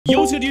Yo,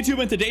 what's good YouTube?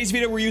 In today's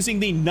video, we're using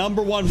the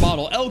 #1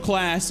 model L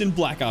class in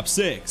Black Ops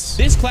 6.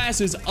 This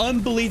class is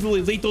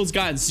unbelievably lethal. It's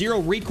got 0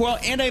 recoil,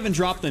 and I even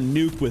dropped the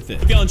nuke with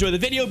it. If y'all enjoy the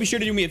video, be sure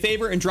to do me a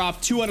favor and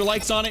drop 200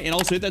 likes on it, and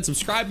also hit that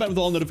subscribe button with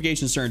all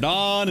notifications turned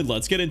on, and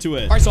let's get into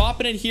it. All right, so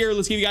hopping in here,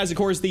 let's give you guys, of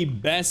course, the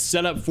best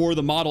setup for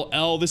the model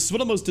L. This is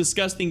one of the most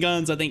disgusting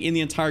guns, I think, in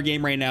the entire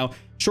game right now.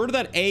 Short of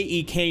that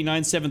AEK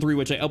 973,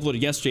 which I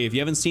uploaded yesterday. If you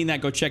haven't seen that,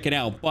 go check it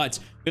out. But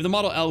we have the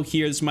model L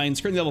here. This is mine. It's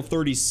currently level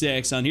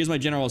 36. And here's my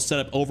general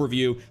setup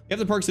overview. We have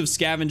the perks of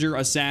Scavenger,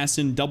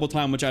 Assassin, Double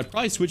Time, which I'd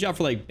probably switch out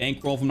for like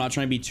Bankroll if I'm not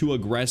trying to be too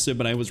aggressive,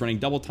 but I was running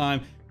Double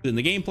Time within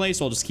the gameplay,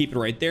 so I'll just keep it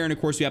right there. And of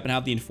course, we happen to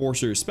have the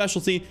Enforcer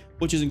specialty,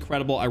 which is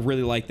incredible. I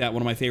really like that.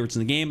 One of my favorites in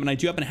the game. And I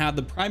do happen to have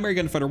the primary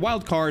Gunfighter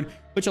wildcard,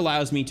 which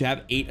allows me to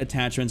have 8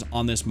 attachments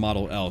on this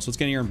model L. So let's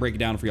get in here and break it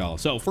down for y'all.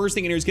 So first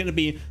thing in here is going to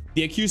be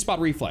the acute spot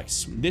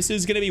reflex. This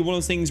is going to be one of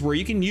those things where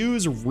you can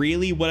use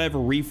really whatever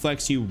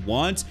reflex you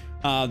want.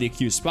 The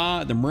acute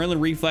spot, the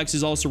Merlin reflex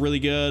is also really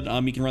good.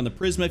 You can run the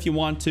Prisma if you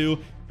want to.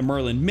 The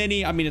Merlin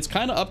Mini, I mean, it's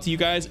kind of up to you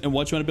guys and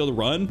what you want to be able to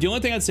run. The only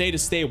thing I'd say to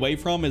stay away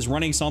from is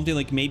running something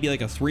like maybe like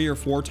a 3 or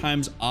 4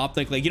 times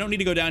optic. Like, you don't need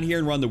to go down here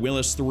and run the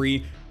Willis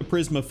 3, the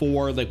Prisma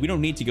 4. Like, we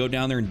don't need to go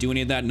down there and do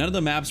any of that. None of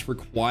the maps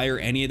require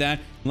any of that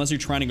unless you're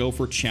trying to go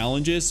for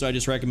challenges. So I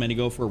just recommend to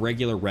go for a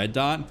regular red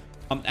dot.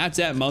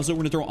 After that muzzle,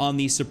 we're going to throw on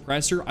the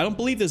suppressor. I don't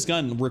believe this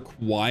gun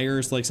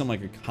requires like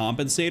something like a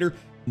compensator,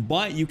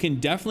 but you can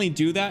definitely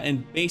do that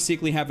and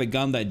basically have a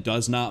gun that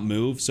does not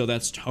move. So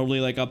that's totally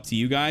like up to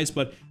you guys,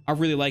 but I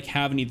really like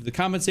having either the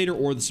compensator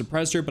or the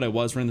suppressor, but I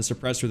was running the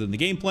suppressor in the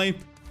gameplay.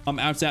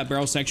 After that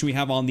barrel section, we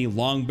have on the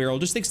long barrel,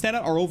 just to extend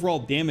out our overall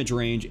damage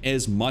range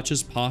as much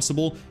as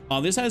possible.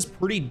 This has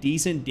pretty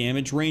decent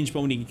damage range,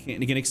 but when you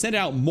can extend it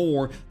out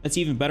more, that's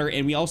even better.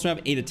 And we also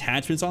have 8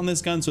 attachments on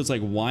this gun, so it's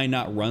like, why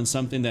not run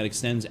something that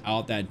extends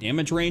out that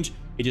damage range?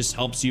 It just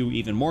helps you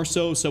even more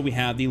so. So we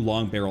have the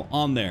long barrel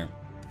on there.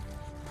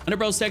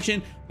 Underbarrel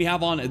section, we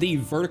have on the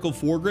vertical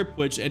foregrip,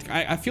 which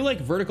I feel like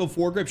vertical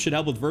foregrip should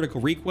help with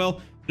vertical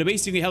recoil, but it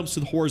basically helps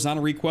with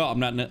horizontal recoil. I'm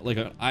not like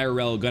an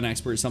IRL gun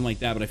expert or something like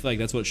that, but I feel like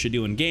that's what it should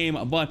do in game.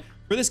 But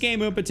for this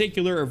game in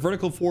particular, a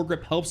vertical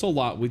foregrip helps a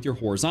lot with your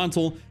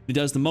horizontal. It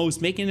does the most,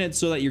 making it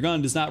so that your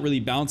gun does not really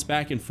bounce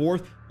back and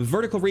forth.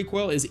 Vertical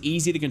recoil is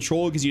easy to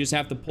control because you just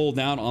have to pull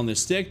down on the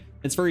stick.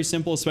 It's very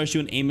simple, especially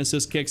when aim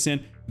assist kicks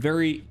in.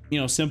 Very,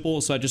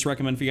 simple. So I just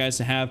recommend for you guys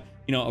to have,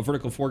 a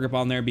vertical foregrip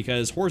on there,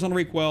 because horizontal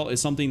recoil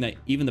is something that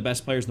even the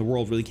best players in the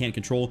world really can't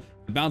control.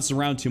 It bounces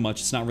around too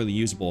much. It's not really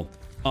usable.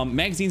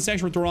 Magazine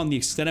section, we're throwing on the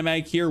extended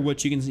mag here,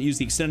 which you can use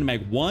the extended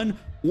mag 1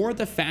 or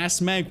the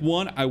fast mag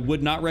 1. I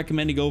would not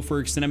recommend to go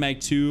for extended mag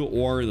 2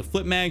 or the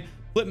flip mag.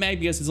 Flip mag,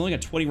 because it's only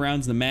got 20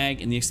 rounds in the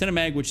mag, and the extended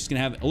mag, which is going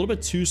to have a little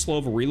bit too slow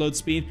of a reload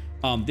speed.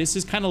 This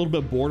is kind of a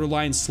little bit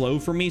borderline slow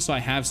for me, so I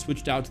have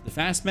switched out to the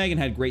fast mag and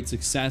had great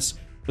success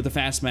with the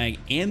fast mag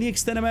and the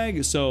extended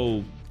mag.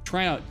 So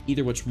try out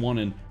either which one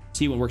and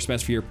see what works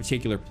best for your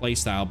particular play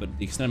style, but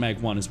the extended mag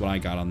 1 is what I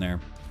got on there.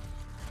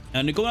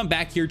 And to go on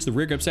back here to the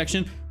rear grip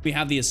section, we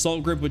have the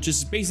assault grip, which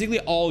is basically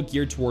all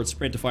geared towards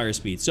sprint to fire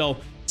speed. So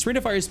sprint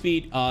to fire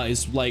speed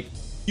is like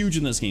huge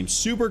in this game,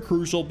 super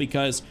crucial,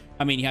 because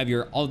I mean, you have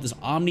all of this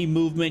omni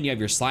movement, you have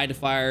your slide to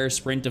fire,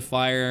 sprint to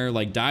fire,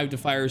 like dive to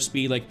fire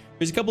speed. Like,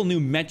 there's a couple new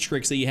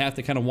metrics that you have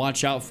to kind of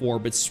watch out for,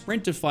 but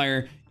sprint to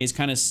fire is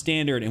kind of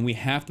standard, and we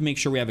have to make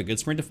sure we have a good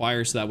sprint to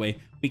fire so that way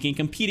we can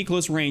compete at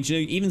close range. You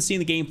even see in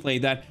the gameplay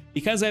that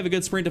because I have a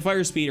good sprint to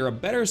fire speed, or a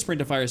better sprint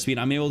to fire speed,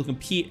 I'm able to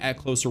compete at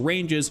closer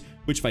ranges,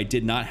 which if I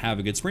did not have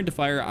a good sprint to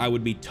fire, I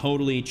would be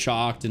totally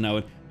chalked, and I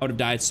would have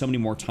died so many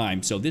more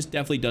times. So this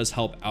definitely does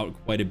help out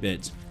quite a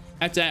bit.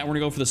 After that, we're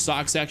gonna go for the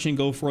stock section,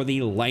 go for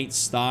the light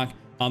stock.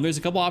 There's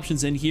a couple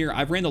options in here.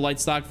 I've ran the light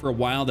stock for a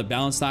while. The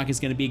balance stock is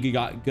going to be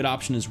a good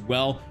option as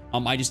well.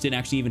 I just didn't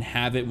actually even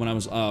have it when I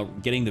was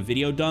getting the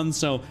video done.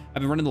 So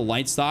I've been running the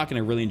light stock and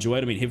I really enjoy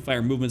it. I mean,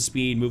 hipfire movement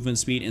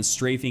speed, and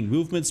strafing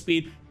movement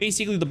speed.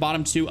 Basically, the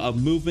bottom two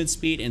of movement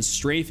speed and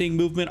strafing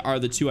movement are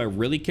the two I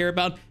really care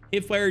about.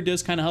 Hipfire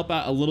does kind of help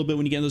out a little bit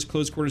when you get in those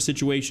close quarter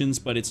situations,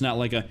 but it's not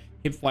like a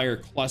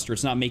hipfire cluster.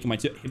 It's not making my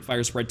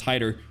hipfire spread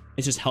tighter.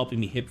 It's just helping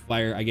me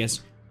hipfire, I guess,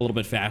 a little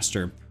bit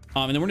faster.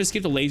 And then we're gonna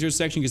skip the laser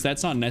section because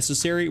that's not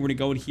necessary. We're gonna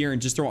go in here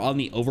and just throw on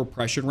the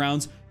overpressured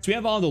rounds. So we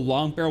have on the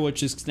long barrel,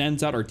 which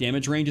extends out our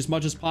damage range as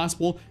much as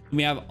possible. And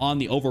we have on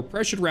the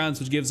overpressured rounds,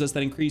 which gives us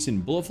that increase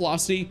in bullet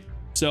velocity.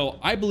 So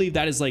I believe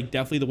that is like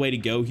definitely the way to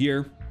go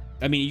here.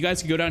 I mean, you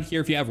guys can go down here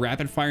if you have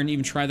rapid fire and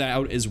even try that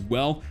out as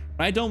well.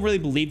 But I don't really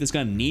believe this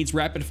gun needs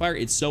rapid fire.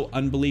 It's so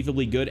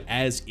unbelievably good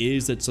as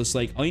is. It's just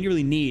like all you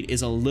really need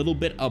is a little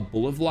bit of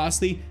bullet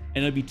velocity,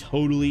 and it'll be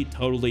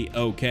totally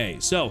okay.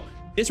 So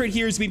this right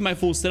here is gonna be my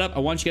full setup. I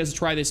want you guys to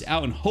try this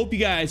out and hope you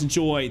guys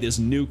enjoy this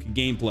nuke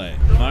gameplay.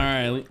 All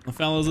right,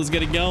 fellas, let's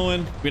get it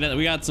going.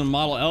 We got some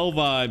Model L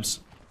vibes.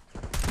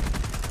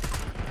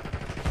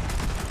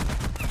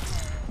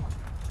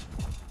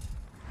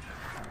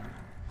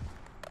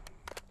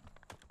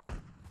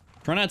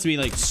 Try not to be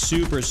like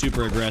super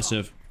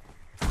aggressive.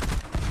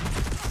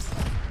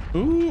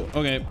 Ooh,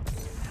 okay.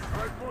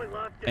 Hard point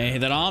locked Hey,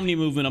 that Omni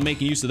movement, I'm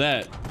making use of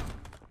that.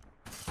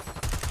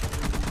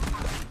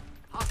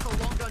 Hostile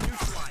long gun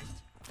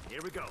neutralized. Here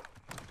we go.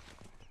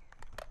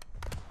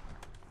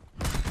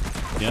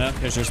 Yeah,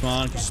 catch their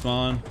spawn, catch their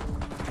spawn.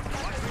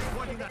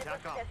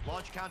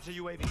 Launch counter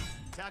UAV.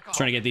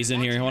 Trying to get these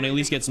in here. I want to at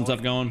least get some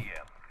stuff going.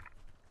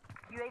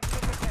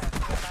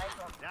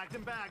 Bagged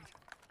and bagged.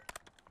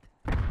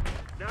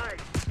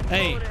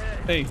 Hey,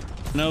 hey,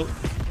 nope.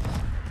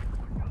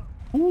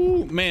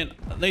 Ooh, man,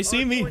 they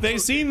see me. They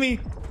see me.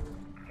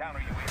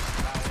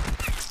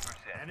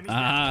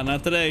 Ah,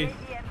 not today.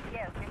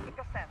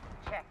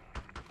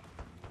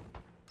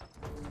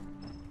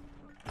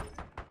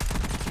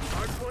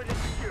 Hardpoint is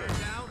secure.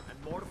 Down and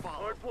more to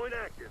follow. Hardpoint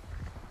active.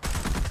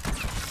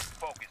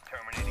 Focus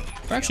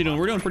terminating.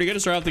 We're doing pretty good to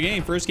start out the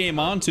game. First game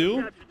on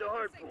too. Captured the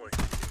hardpoint.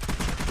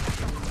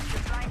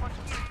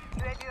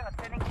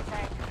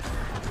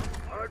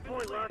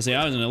 Hardpoint locked. See,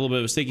 I was in a little bit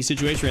of a sticky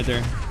situation right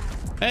there.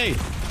 Hey,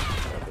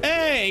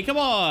 hey, come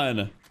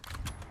on.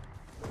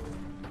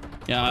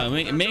 Yeah,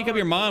 make up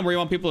your mind where you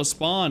want people to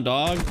spawn,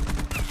 dog.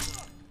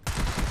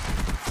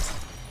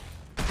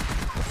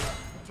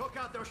 Took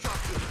out their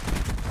sharpshooter.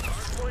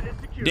 Hardpoint is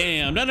secure.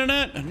 Damn, no, no,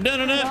 no, no,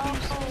 no, no.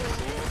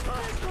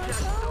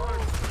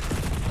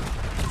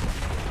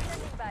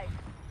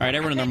 All right,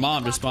 everyone and their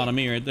mom just spawned on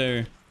me right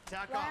there.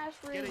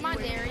 Come on,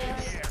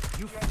 Darius.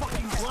 You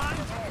fucking blind.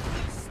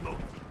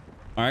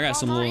 All right, I got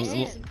some little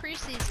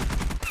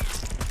Preseason.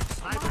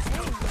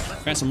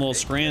 got some little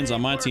scrans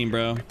on my team,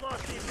 bro.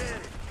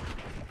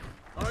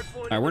 All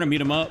right, we're gonna meet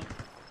them up. I'm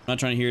not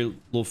trying to hear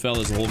little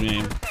fellas the whole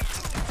game.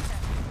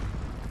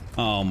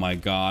 Oh my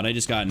god, I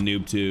just got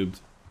noob tubed.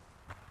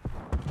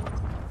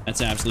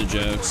 That's absolute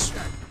jokes.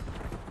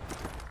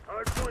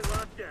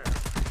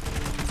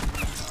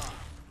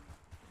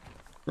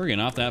 We're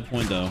getting off that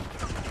point though.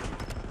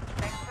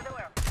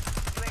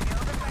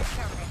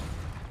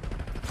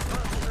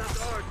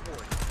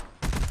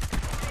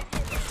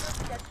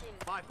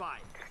 Bye-bye.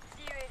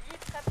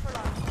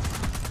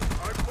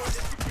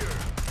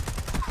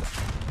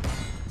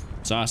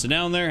 So sit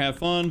down there, have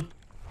fun.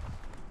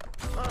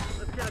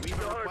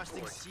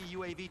 Requesting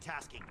CUAV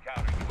tasking.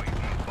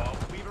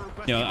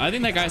 Yo, I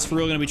think that guy's for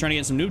real gonna be trying to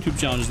get some noob tube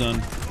challenges done.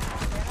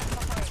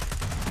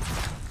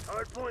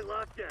 Hardpoint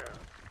locked down.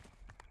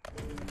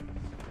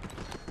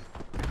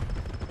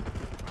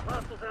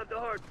 Hostiles have the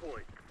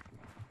hardpoint.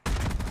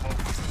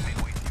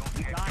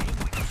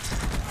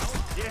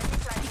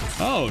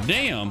 Oh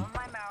damn!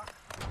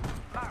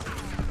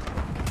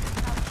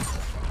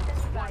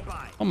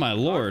 Oh my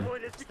lord!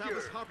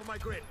 Establish hop on my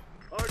grid.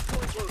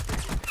 Hardpoint located.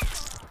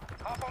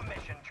 Hop on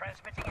mission,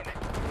 transmitting image.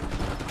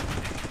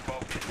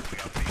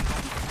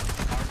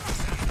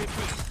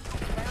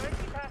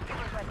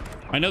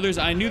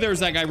 I knew there was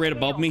that guy right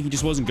above me. He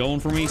just wasn't going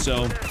for me,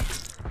 so.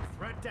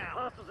 Right down.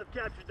 Hostiles have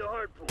captured the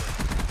hardpoint.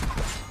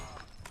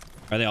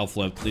 Alright, they all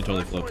flipped. They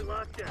totally flipped. Hardpoint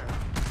locked down.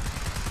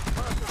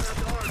 Hostiles have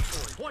the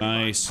hardpoint.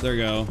 Nice. There we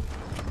go.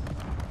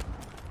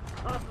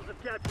 Hostiles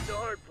have captured the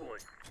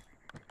hardpoint.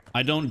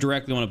 I don't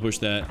directly want to push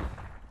that.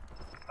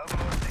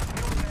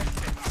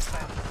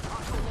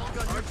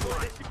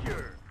 Hardpoint is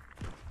secure.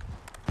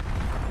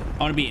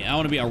 I want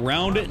to be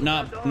around it,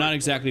 not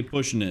exactly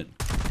pushing it.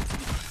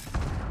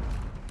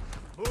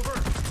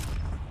 Mover.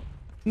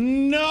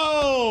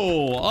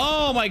 No!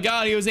 Oh my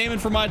god, he was aiming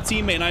for my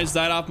teammate and I just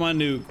died off my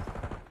nuke.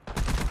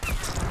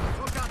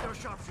 Took out their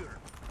sharpshooter.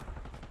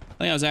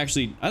 I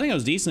think I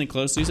was decently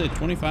close. He said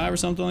 25 or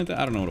something like that.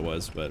 I don't know what it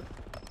was, but.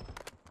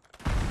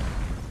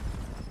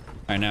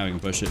 Alright, now we can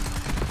push it.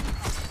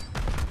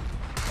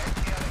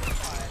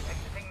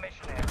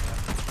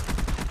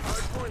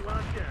 Hardpoint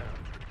locked down.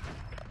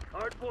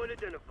 Hardpoint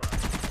identified.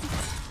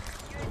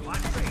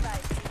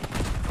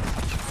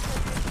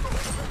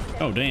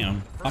 Oh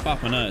damn. Hop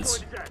off my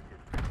nuts.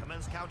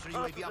 Commence counter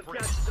UAV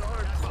operation.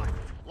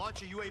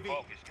 Launch a UAV.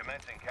 Focus,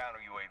 commencing counter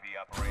UAV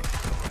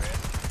operations overhead.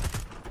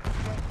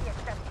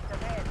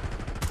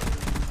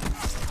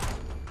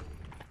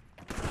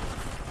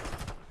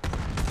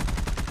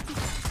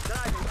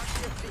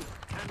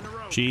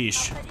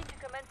 Sheesh.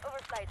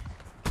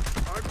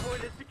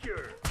 Hardpoint is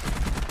secure.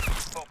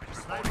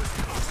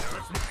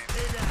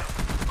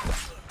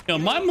 Yo,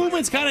 my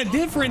movement's kind of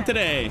different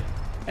today.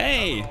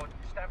 Hey.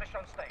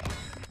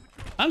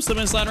 I'm still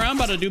been sliding around,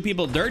 about to do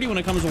people dirty when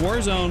it comes to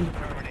Warzone.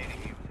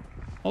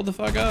 Hold the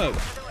fuck up.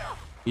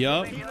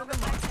 Yup.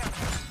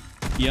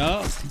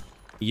 Yup.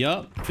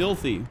 Yup.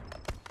 Filthy.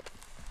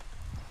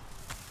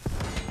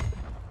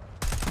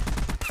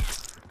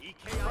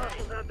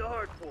 Hostiles have the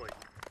hardpoint.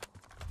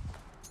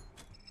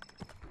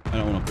 I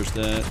don't want to push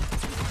that.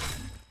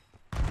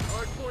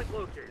 Hardpoint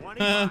located.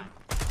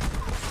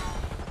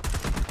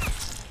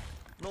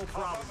 No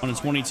problem. On a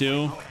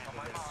 22.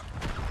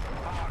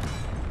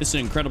 This is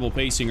incredible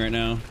pacing right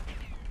now.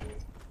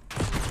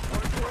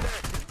 Hardpoint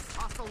active.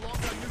 Hostile long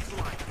gun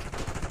neutralized.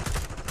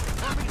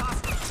 Harming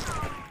hostile.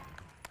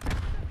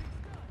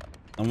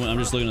 I'm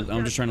just looking at.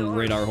 I'm just trying to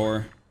radar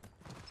whore.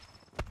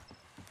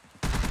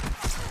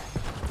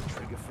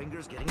 Trigger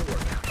fingers getting a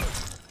workout.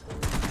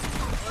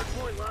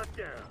 Hardpoint locked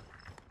down.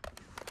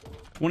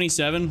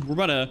 27. We're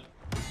about to...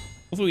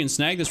 Hopefully we can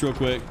snag this real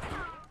quick.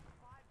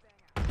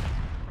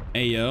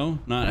 Ayo,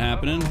 not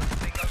happening.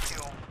 Bingo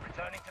fuel.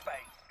 Returning to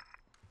base.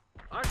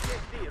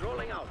 RCXD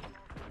rolling out.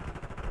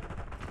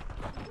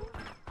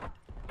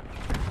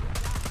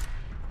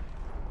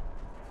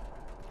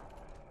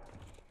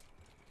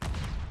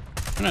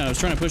 I know, I was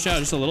trying to push out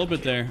just a little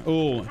bit there.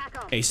 Oh,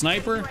 hey,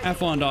 sniper, have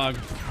fun, dog.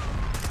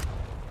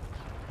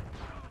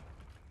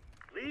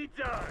 Leads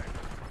on.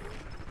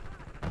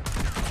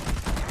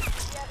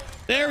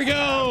 There we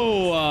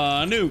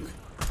go. Nuke.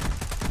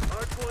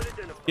 Hardpoint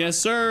identified. Yes,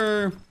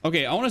 sir.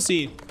 Okay, I want to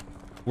see.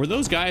 Were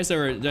those guys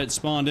that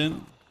spawned in?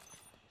 Were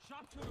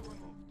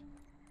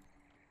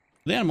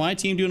they on my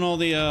team doing all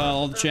the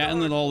chatting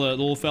with all the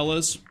little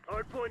fellas?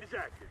 Hardpoint is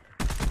active.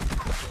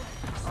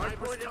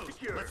 Hardpoint is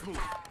secure. Let's move.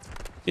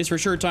 It's for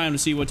sure time to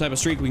see what type of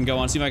streak we can go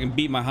on. See if I can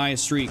beat my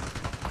highest streak.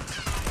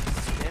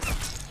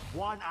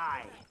 One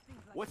eye.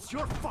 What's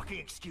your fucking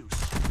excuse?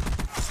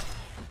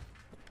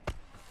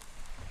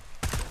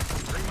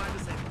 Bring mine to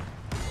safety.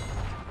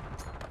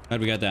 How'd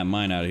we got that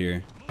mine out of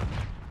here?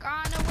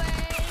 Gone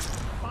away.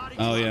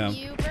 Oh yeah,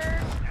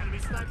 Uber. Enemy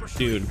sniper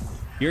dude.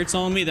 You're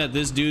telling me that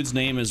this dude's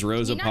name is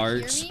Rosa Can you not hear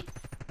Parks? me?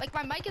 Like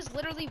my mic is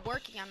literally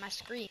working on my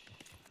screen.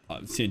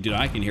 Dude,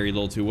 I can hear you a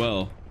little too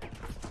well.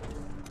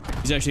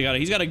 He's actually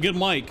got a good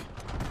mic.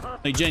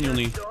 Like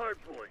genuinely. The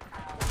hardpoint.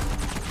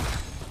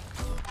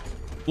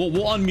 We'll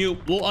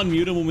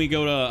unmute him when we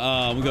go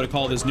to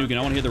call this nuke, and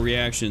I want to hear the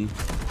reaction.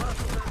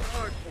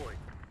 Hardpoint.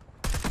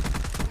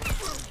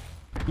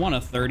 I'm on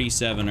a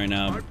 37 right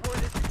now.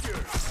 Hardpoint is secure.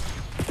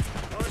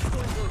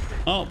 Hardpoint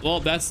located. Oh, well,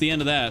 that's the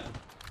end of that.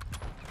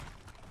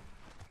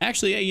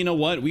 Actually, hey, you know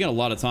what? We got a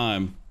lot of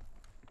time.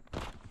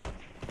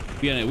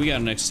 We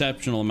got an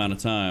exceptional amount of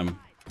time.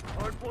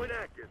 Hardpoint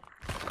active.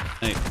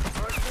 Hey,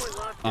 Hardpoint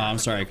locked oh, I'm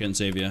sorry I couldn't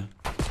save you.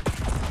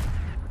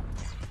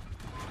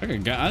 I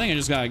think I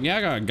just got, yeah,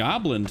 I got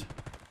goblined.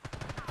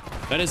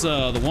 That is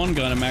the one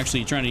gun I'm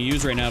actually trying to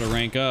use right now to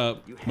rank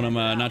up when I'm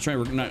not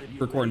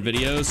recording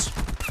videos.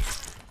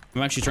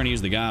 I'm actually trying to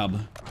use the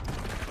gob.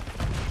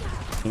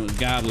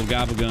 Gobble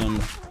gun.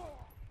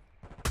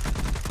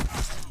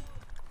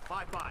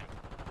 Bye-bye.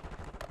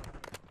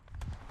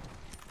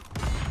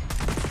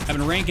 I've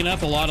been ranking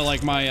up a lot of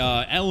like my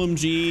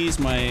LMGs,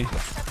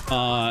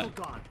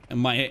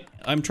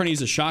 I'm trying to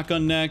use a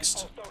shotgun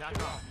next.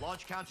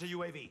 Launch counter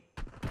UAV.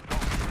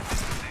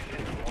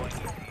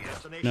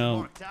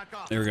 No.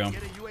 There we go.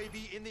 Get a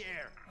UAV in the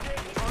air.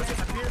 Target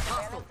appears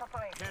hostile.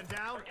 Man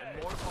down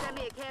and more to follow. Send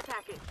me a care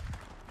package.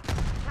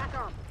 Tack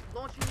on.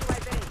 Launching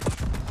UAV.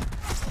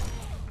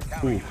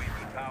 Ooh.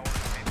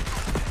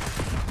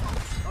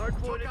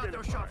 Hardpoint out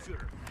their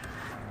sharpshooter.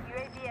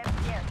 UAV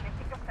MTS,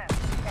 50%.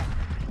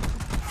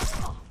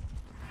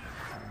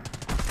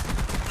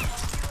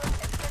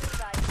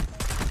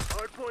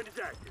 Hardpoint is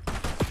active.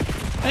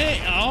 Hey,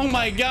 oh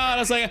my god, I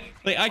was like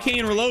I can't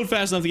even reload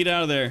fast enough to get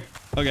out of there.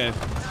 Okay.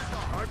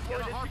 Hardpoint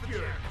is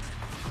secure.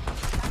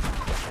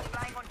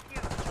 Flying on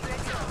cue.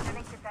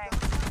 Sending to tank.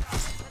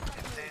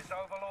 This is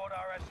Overlord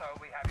RSO.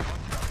 We have you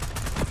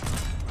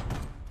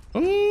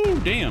on Oh,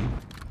 damn.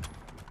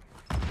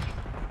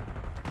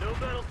 No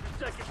medals for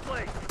second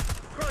place.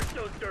 Crush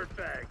those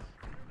dirtbags.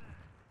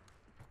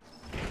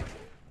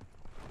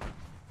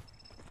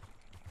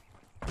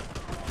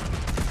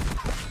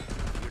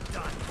 You're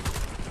done.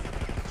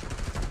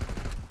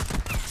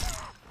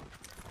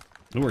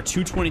 We're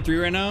 223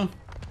 right now.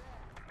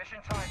 mission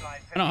timeline. I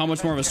don't know how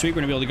much more of a streak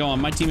we're gonna be able to go on.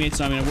 My teammates,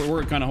 I mean,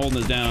 we're kind of holding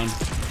this down.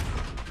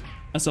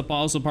 That's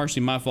also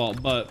partially my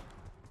fault, but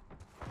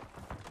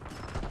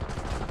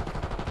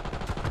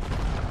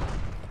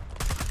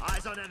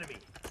Eyes on enemy.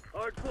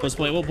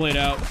 Hardpoint. we'll play it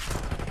out.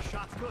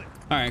 Shot's good.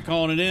 All right,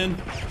 calling it in.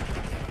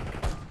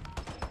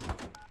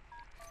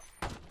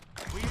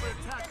 We will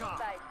attack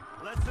off.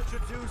 Let's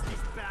introduce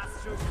these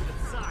bastards to the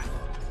side.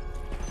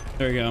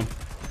 There we go.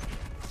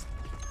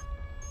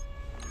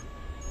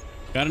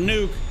 Got a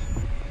nuke.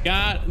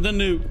 Got the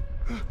nuke.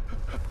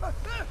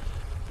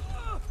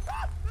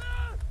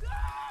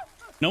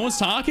 No one's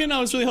talking? I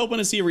was really hoping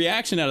to see a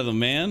reaction out of them,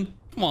 man.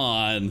 Come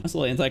on. That's a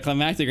little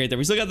anticlimactic right there.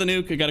 We still got the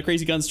nuke. I got a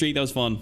crazy gun streak. That was fun.